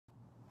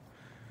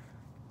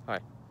Hi,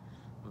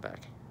 I'm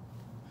back.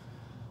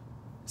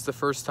 It's the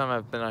first time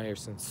I've been out here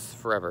since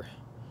forever.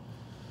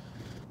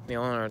 The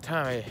only other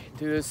time I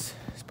do this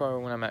is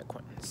probably when I'm at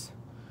Quentin's.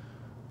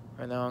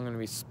 Right now I'm going to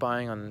be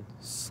spying on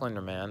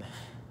Slender Man.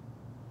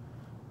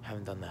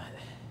 Haven't done that.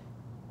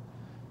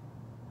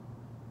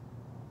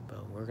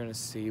 But we're going to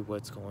see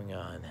what's going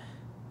on.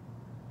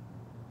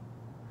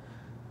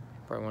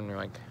 Probably wondering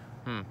like,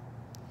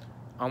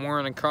 I'm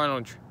wearing a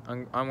cardinal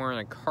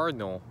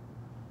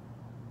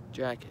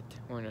jacket,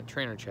 wearing a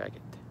trainer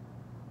jacket.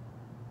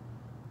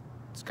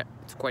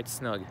 It's quite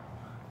snug.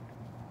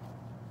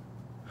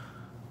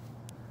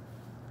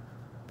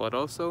 But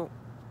also,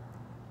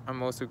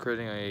 I'm also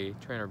creating a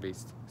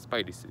trainer-based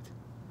Spidey suit.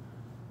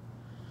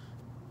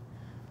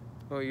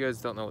 Well, you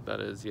guys don't know what that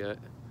is yet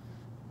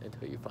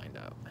until you find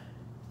out.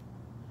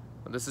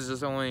 But this is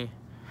just only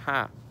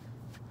half.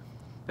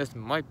 This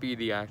might be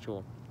the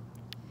actual.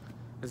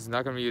 This is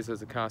not going to be used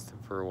as a costume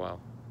for a while.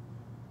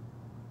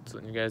 Just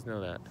letting you guys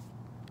know that.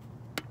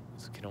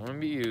 This can only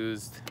be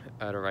used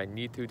out if I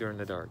need to during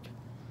the dark.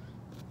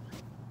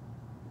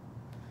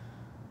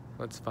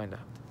 Let's find out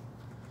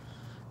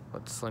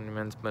what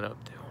Slenderman's been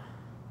up to.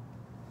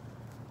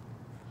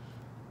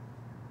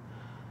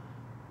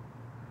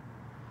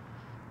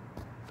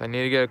 If I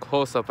need to get a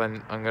close-up,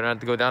 I'm gonna have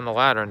to go down the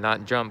ladder and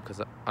not jump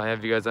because I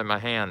have you guys at my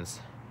hands.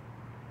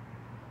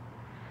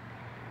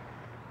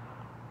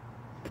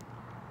 You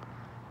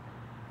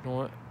know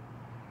what?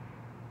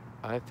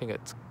 I think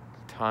it's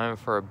time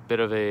for a bit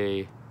of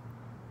a...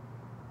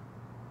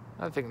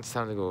 I think it's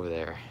time to go over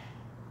there.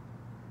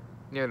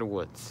 Near the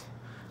woods.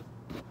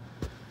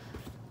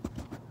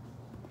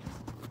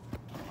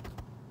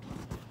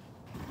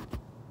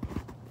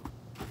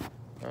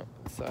 Oh,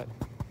 this side.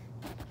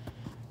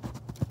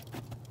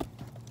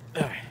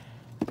 Alright.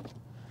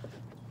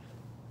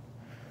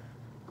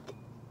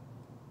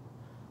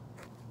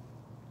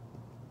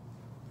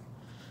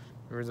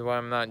 The reason why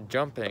I'm not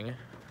jumping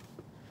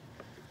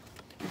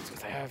is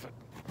because I have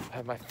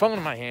my phone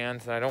in my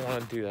hands and I don't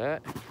want to do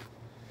that.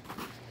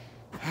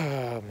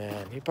 Oh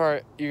man,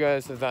 you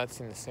guys have not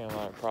seen the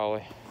Sandlot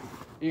probably.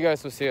 You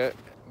guys will see it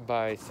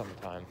by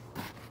sometime.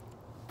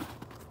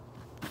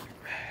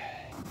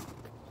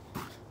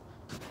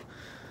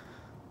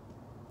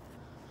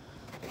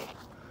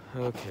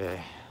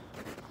 Okay.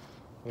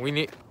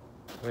 Wait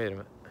a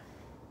minute.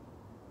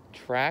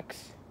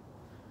 Tracks?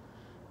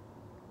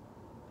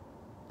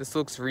 This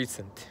looks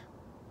recent.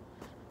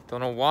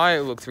 Don't know why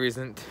it looks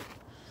recent.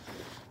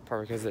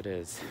 Probably because it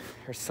is.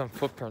 There's some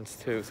footprints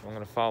too, so I'm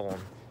gonna follow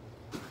them.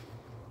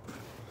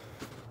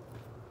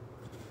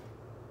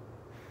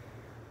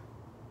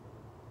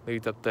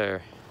 Leads up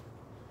there.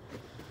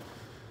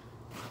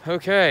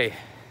 Okay.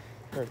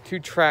 There are two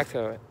tracks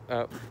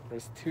up.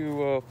 There's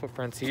two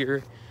footprints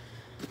here.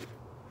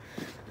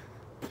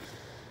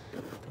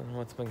 Don't know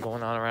what's been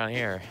going on around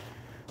here.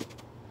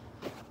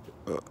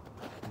 But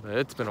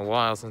it's been a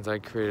while since I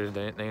created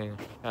anything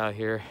out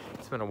here.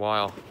 It's been a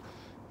while.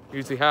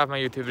 Usually half my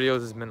YouTube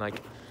videos has been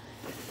like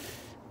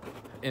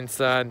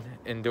inside,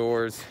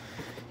 indoors,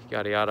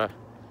 yada yada.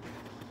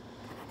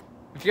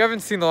 If you haven't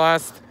seen the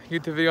last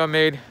YouTube video I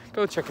made,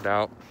 go check it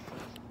out.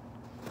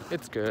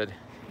 It's good.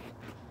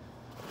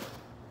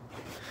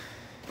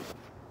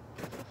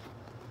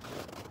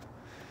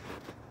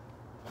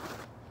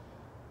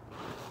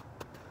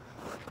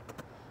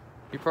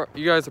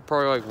 You guys are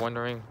probably like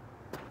wondering,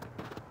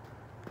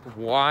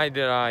 why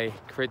did I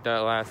create that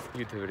last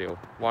YouTube video?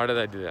 Why did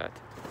I do that?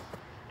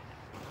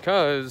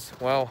 Because,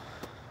 well,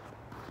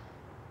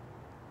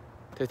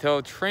 to tell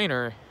a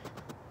trainer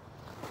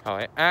how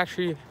they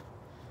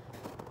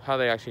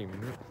actually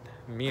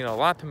mean a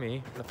lot to me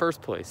in the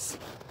first place.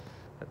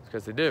 That's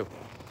because they do.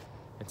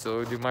 And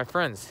so do my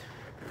friends.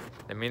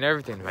 They mean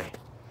everything to me.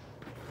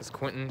 Because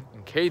Quentin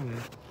and Caden,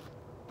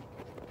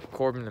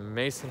 Corbin and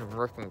Mason and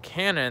Rick and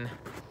Cannon,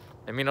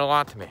 they mean a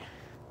lot to me.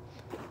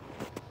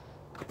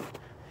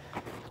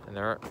 And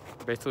they're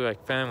basically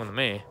like family to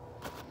me.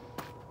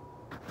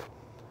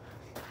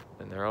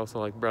 And they're also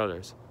like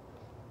brothers.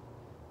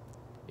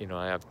 You know,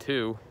 I have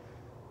two.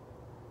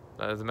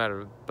 That doesn't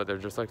matter, but they're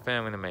just like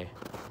family to me.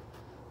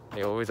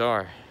 They always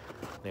are.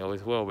 They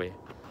always will be. If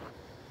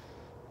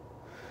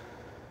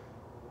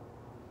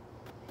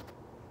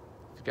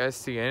you guys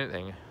see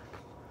anything,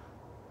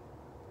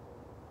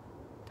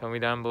 tell me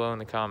down below in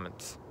the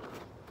comments.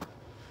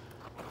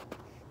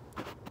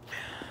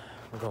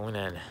 We're going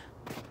in.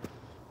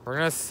 We're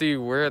gonna see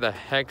where the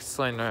heck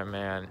Slender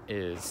Man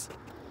is.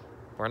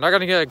 We're not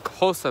gonna get a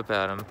close-up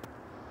at him,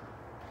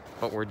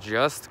 but we're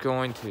just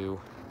going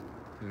to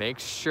make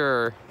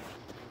sure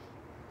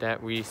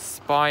that we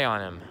spy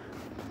on him.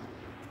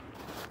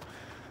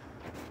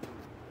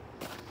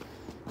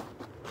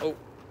 Oh.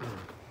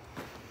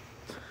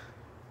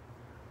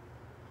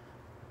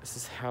 This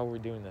is how we're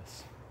doing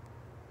this.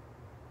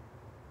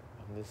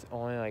 I'm just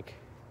only like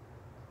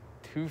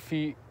 2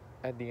 feet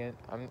at the end.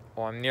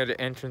 I'm near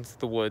the entrance to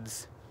the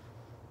woods.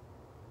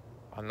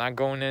 I'm not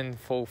going in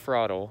full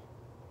throttle.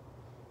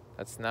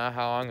 That's not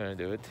how I'm gonna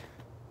do it.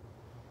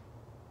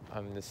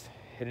 I'm just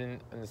hidden.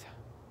 I'm just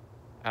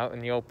out in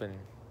the open.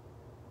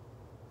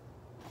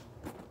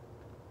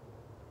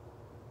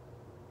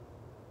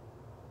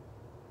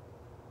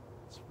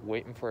 Just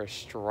waiting for a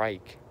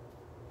strike.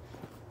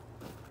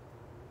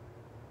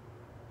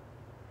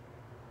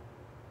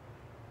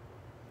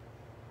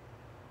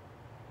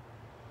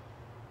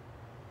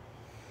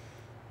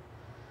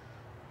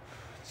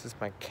 This is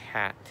my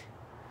cat.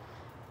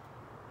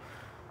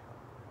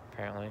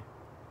 Apparently.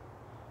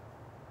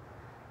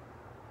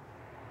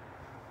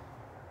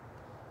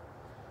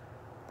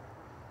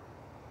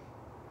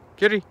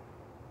 Kitty.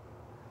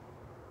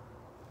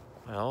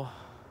 Well,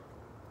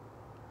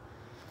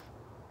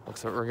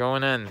 looks like we're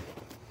going in.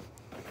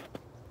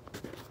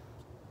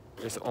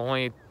 There's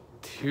only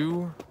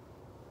 2.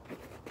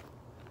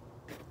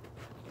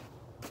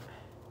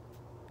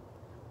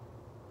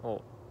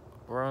 Well,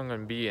 we're only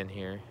gonna be in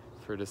here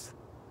for this.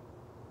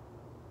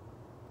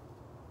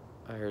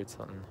 I heard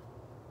something.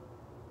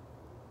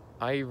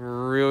 I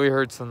really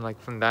heard something like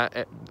from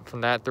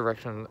that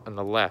direction on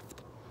the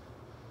left.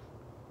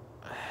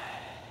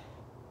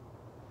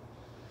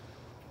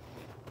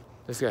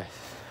 This guy.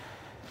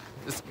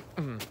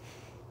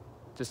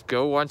 Just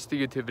go watch the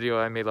YouTube video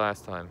I made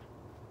last time.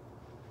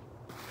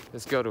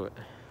 Just go to it.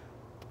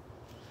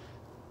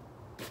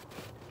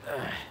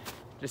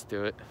 Just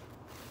do it.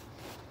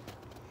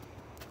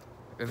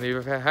 And if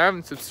you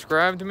haven't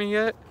subscribed to me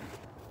yet,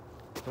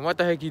 then what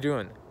the heck are you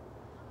doing?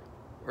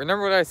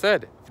 Remember what I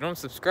said. If you don't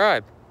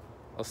subscribe,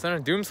 I'll send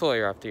a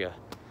Doomslayer after you.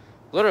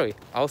 Literally,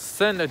 I'll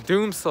send a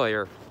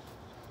Doomslayer.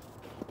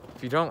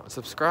 If you don't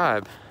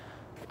subscribe,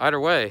 either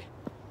way,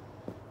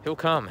 he'll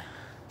come.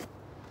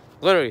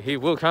 Literally, he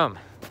will come.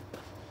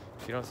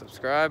 If you don't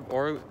subscribe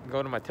or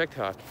go to my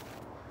TikTok.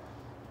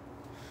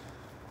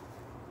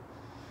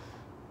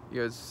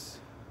 You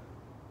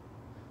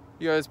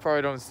guys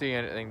probably don't see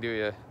anything, do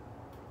you?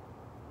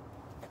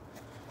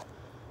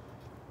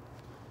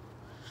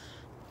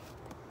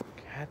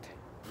 Cat.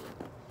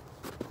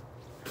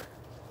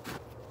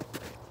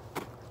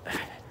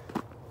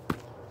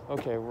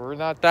 Okay, we're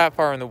not that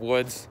far in the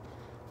woods,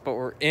 but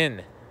we're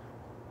in.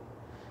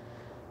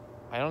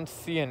 I don't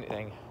see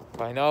anything,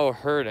 but I know I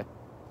heard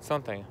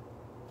something.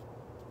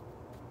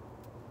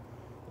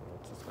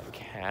 It's just my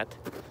cat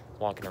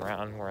walking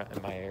around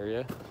in my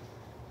area.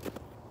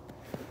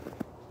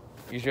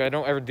 Usually I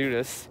don't ever do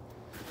this.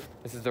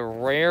 This is a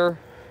rare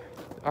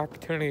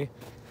opportunity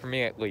for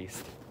me, at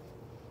least.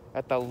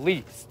 At the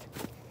least.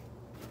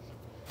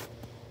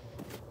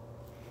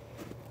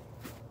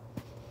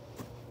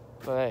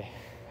 But hey,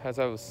 as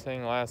I was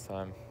saying last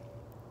time,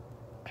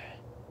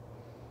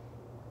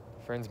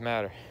 friends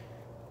matter.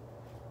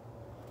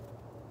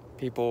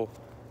 People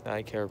that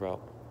I care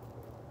about.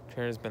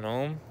 Turner's been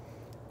home.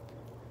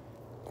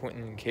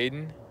 Quentin and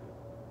Caden.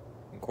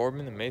 And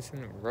Corbin and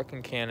Mason and Ruck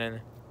and Cannon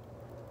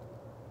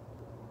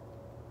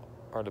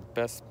are the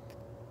best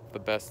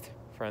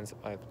friends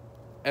I've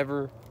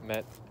ever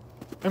met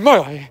in my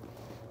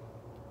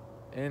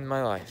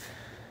life.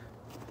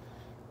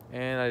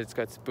 And I just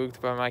got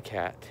spooked by my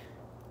cat.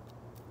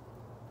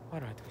 Why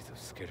do I have to be so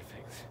scared of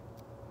things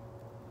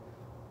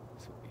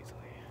so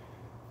easily?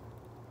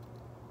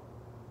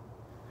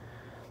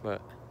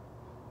 But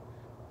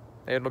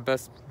they are the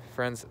best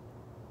friends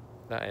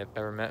that I've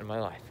ever met in my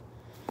life.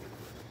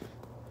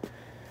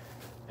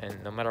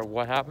 And no matter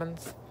what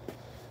happens,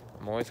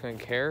 I'm always going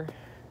to care.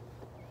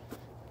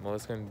 I'm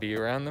always going to be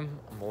around them.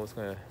 I'm always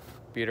going to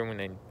be there when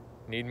they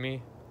need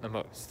me the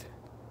most.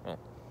 Well,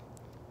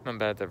 not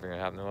bad it's ever going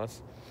to happen to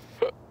us.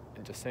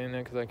 I'm just saying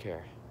that because I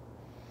care.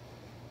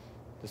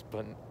 Just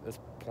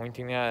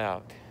pointing that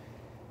out.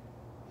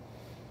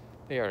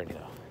 They already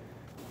know.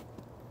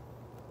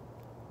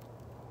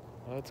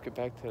 Well, let's get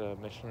back to the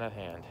mission at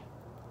hand.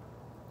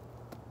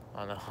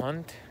 On a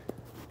hunt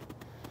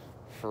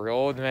for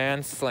old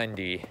man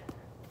Slendy.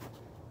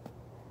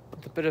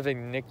 It's a bit of a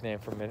nickname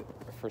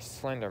for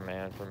Slender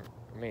Man for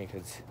me,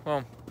 because,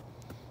 well,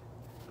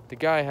 the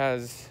guy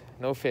has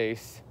no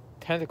face,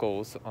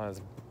 tentacles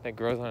that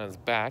grows on his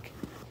back,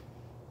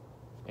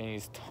 and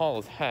he's tall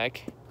as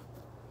heck.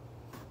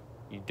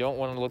 You don't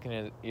want to look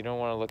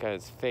at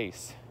his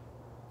face,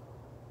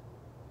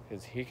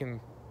 because he can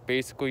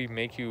basically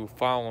make you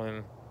follow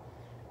him,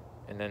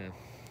 and then,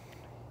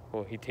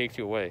 well, he takes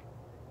you away.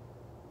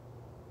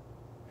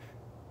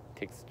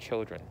 Takes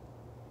children.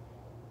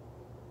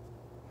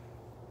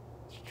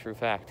 It's a true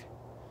fact.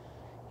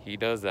 He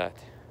does that.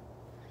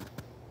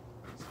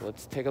 So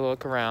let's take a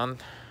look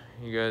around.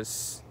 You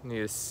guys need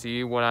to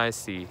see what I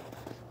see.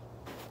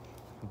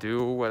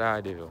 Do what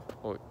I do.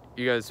 Well,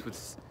 you guys would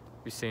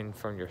be seeing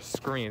from your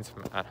screens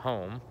from at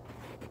home.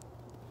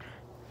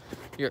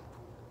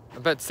 I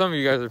bet some of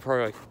you guys are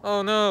probably like,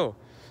 oh no,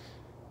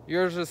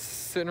 you're just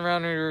sitting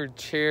around in your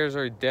chairs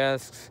or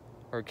desks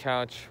or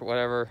couch,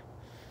 whatever,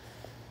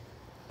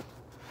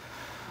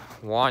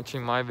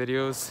 watching my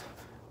videos.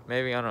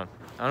 Maybe, I don't know.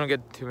 I don't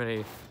get too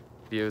many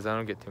views. I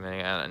don't get too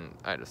many, and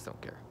I just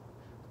don't care.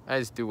 I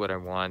just do what I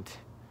want.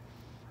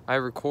 I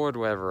record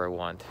whatever I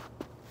want.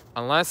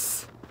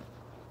 Unless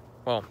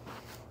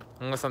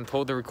I'm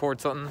told to record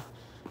something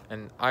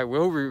And I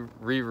will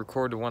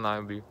re-record the one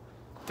I'll be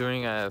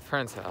doing at a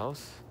friend's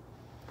house.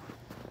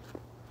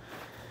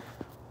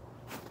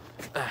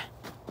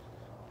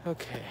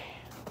 Okay.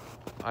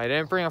 I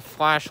didn't bring a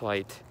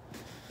flashlight.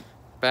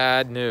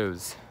 Bad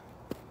news.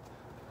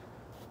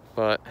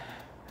 But,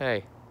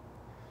 hey.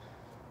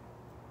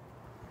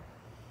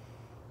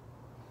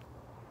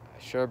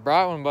 I should have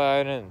brought one, but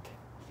I didn't.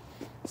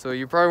 So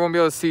you probably won't be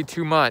able to see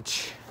too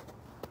much.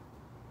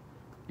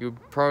 You'll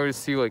probably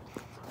see like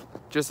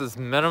just as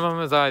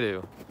minimum as I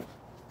do.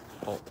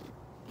 Oh,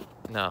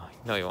 no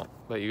you won't.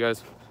 But you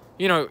guys,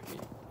 you know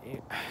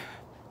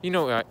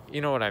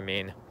what I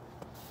mean.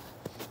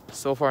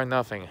 So far,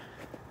 nothing.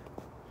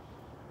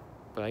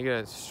 But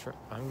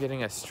I'm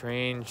getting a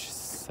strange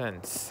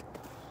sense.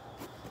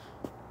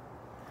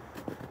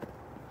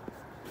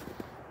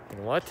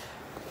 And what?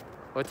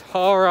 Let's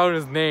holler out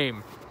his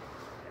name.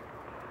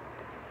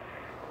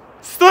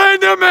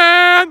 Slender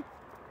Man!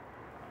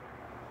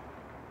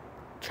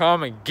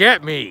 Come and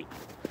get me!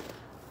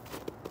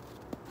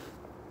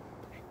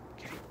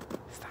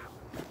 Stop.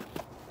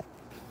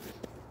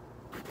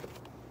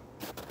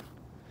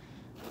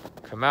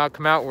 Come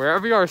out,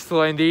 wherever you are,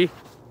 Slendy.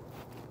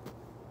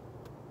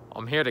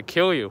 I'm here to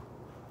kill you.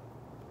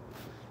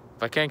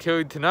 If I can't kill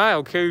you tonight,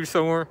 I'll kill you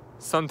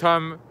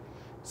sometime,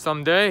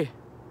 someday.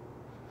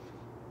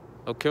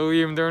 I'll kill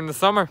you even during the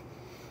summer.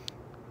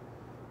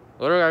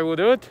 Literally, I will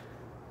do it.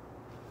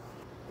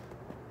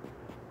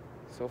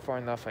 So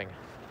far, nothing.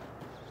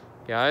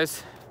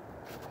 Guys,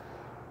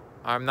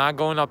 I'm not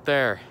going up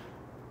there.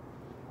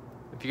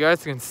 If you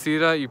guys can see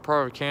that, you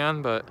probably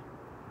can, but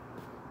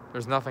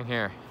there's nothing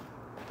here.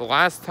 The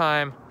last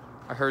time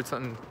I heard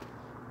something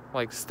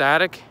like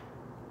static,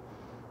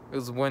 it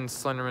was when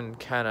Slenderman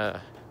kind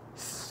of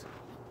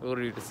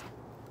literally just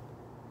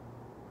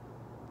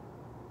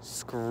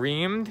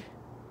screamed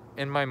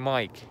in my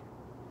mic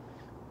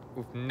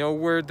with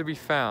nowhere to be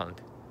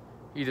found.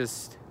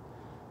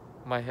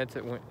 My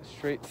headset went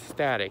straight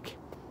static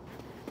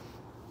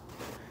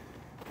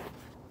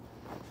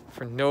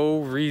for no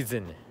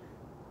reason.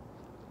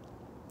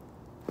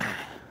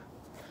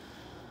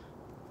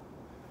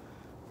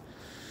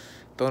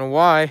 Don't know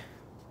why,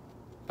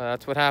 but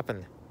that's what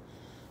happened.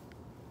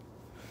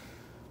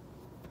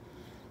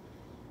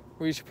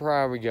 We should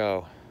probably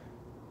go.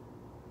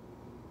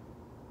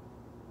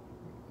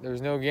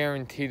 There's no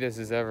guarantee this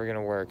is ever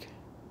gonna work.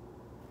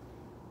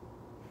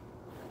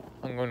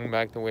 I'm going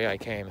back the way I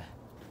came.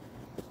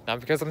 Not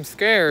because I'm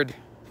scared,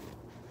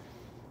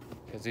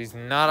 because he's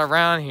not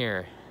around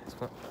here.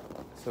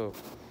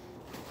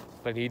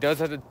 But he does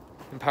have the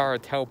power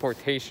of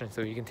teleportation,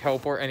 so he can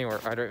teleport anywhere,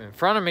 either in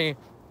front of me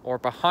or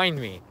behind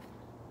me,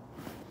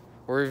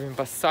 or even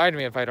beside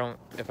me if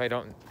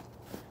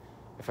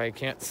I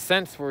can't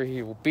sense where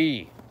he will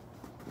be,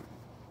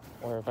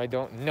 or if I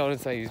don't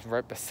notice that he's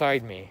right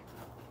beside me.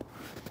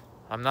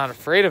 I'm not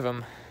afraid of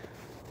him.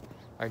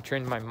 I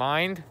trained my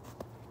mind,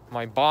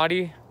 my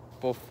body,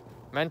 both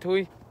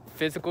mentally,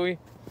 physically,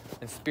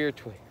 and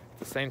spiritually at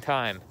the same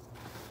time.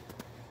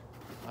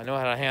 I know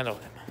how to handle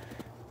him.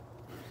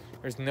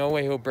 There's no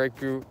way he'll break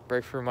through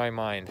my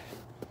mind.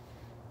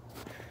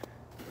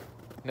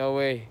 No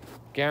way.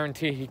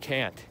 Guarantee he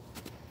can't.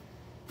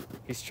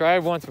 He's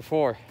tried once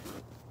before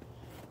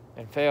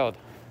and failed.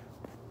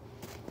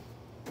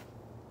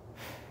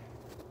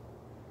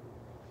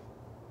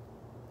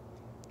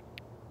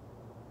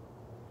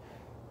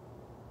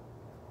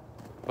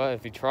 But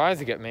if he tries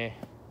to get me,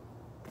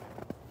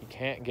 he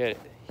can't get it.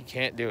 He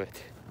can't do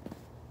it.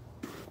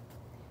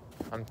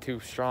 I'm too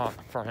strong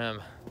for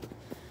him.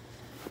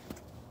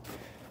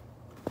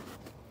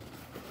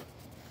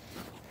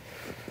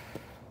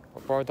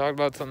 We'll probably talk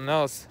about something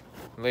else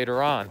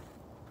later on.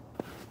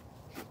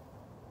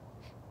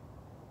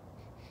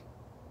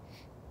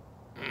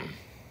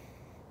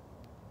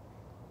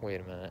 Wait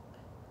a minute.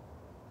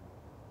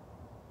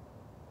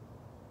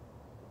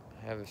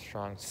 I have a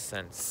strong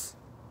sense.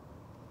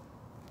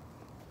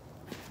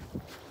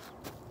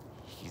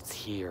 He's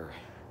here.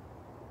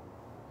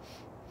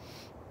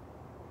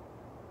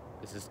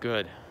 This is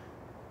good.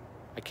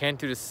 I can't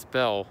do the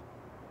spell.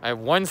 I have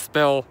one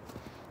spell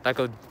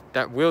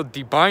that will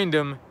debind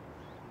him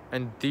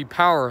and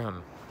depower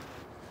him.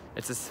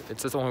 It's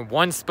just only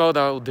one spell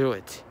that will do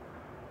it.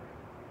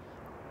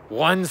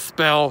 One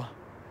spell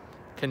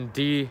can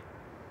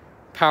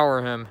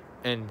depower him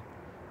and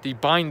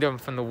debind him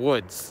from the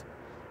woods.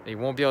 And he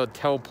won't be able to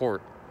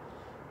teleport.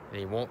 And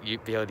he won't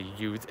be able to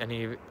use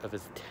any of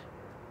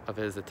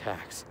his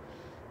attacks.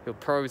 He'll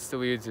probably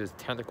still use his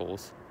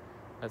tentacles.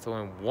 That's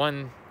only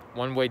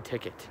one-way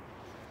ticket.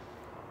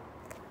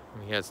 I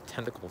mean, he has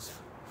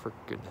tentacles, for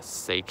goodness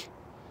sake.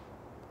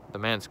 The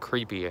man's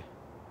creepy.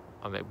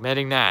 I'm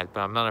admitting that,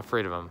 but I'm not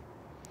afraid of him.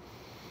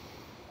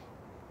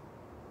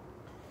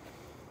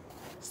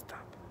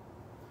 Stop.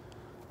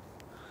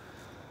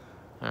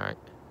 Alright.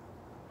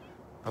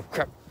 Oh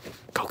crap.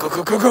 Go, go,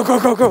 go, go, go, go,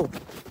 go, go!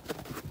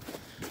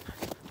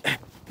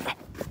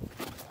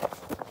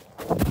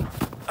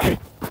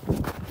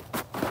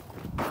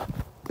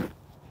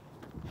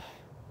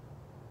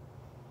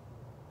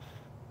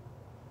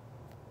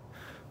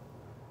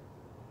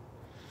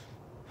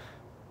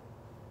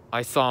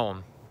 I saw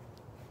him.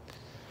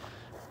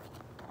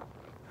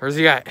 Where's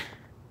he at?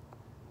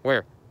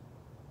 Where?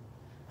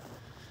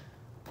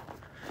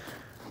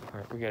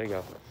 Alright, we gotta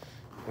go.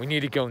 We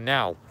need to go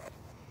now.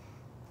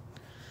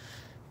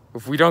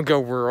 If we don't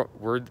go,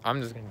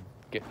 I'm just gonna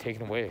get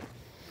taken away.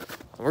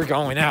 We're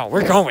going now.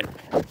 We're going.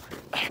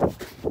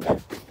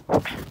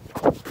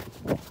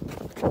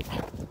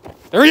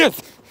 There he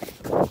is.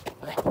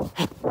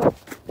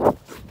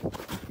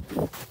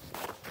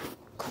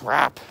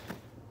 Crap.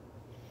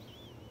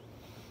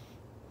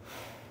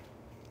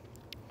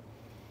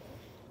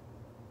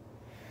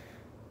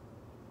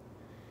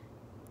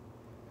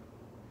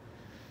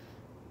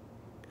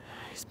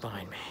 He's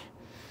behind me.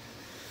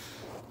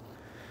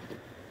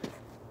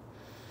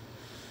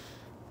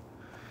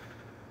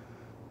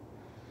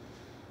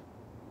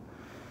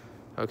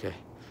 Okay.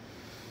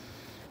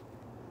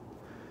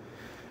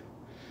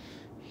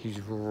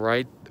 He's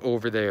right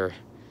over there.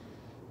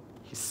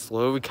 He's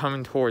slowly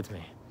coming towards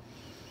me.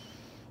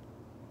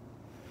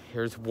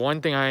 Here's one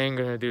thing I ain't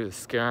gonna do to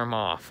scare him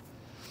off.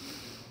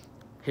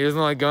 He doesn't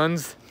like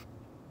guns.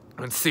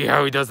 Let's see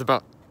how he does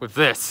with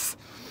this.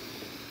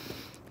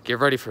 Get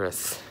ready for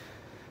this.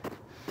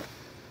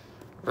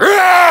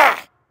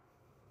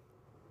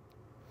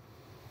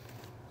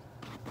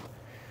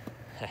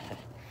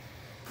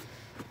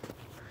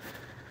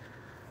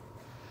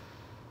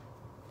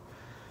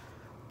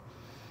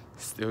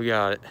 Still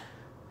got it.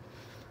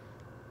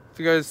 If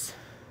you guys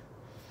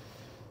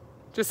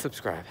just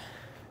subscribe.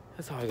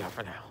 That's all I got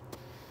for now.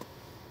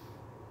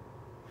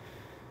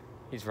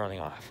 He's running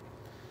off.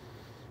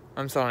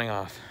 I'm signing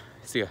off.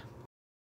 See ya.